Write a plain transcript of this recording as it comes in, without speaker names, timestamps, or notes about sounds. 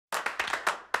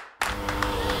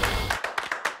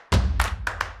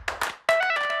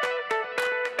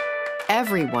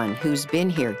Everyone who's been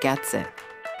here gets it.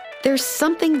 There's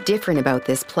something different about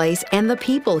this place and the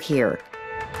people here.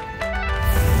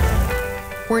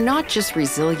 We're not just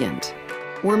resilient.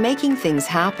 We're making things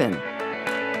happen.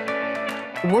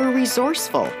 We're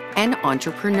resourceful and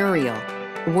entrepreneurial.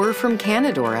 We're from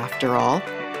Canadore, after all.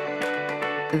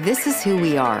 This is who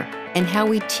we are and how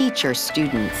we teach our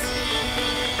students.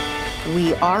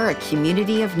 We are a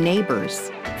community of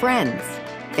neighbors, friends,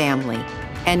 family,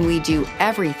 and we do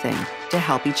everything to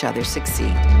help each other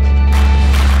succeed.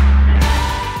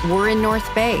 We're in North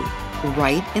Bay,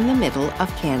 right in the middle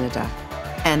of Canada,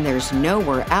 and there's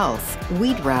nowhere else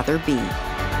we'd rather be.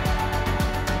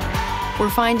 We're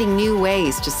finding new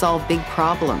ways to solve big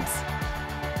problems.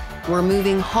 We're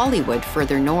moving Hollywood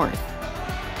further north,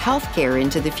 healthcare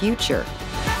into the future,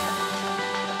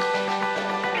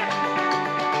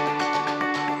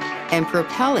 and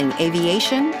propelling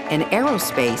aviation and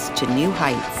aerospace to new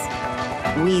heights.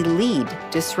 We lead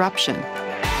disruption.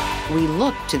 We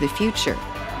look to the future,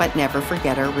 but never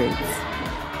forget our roots.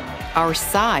 Our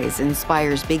size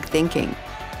inspires big thinking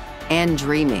and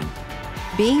dreaming.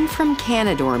 Being from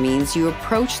Canadore means you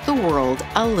approach the world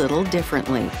a little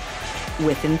differently,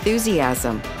 with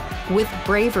enthusiasm, with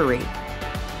bravery,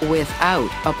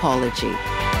 without apology.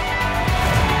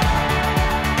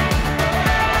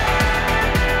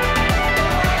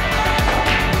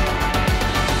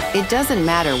 It doesn't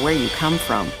matter where you come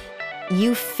from.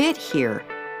 You fit here.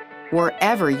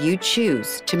 Wherever you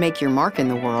choose to make your mark in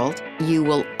the world, you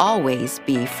will always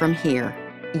be from here.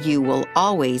 You will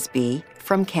always be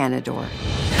from Canadore.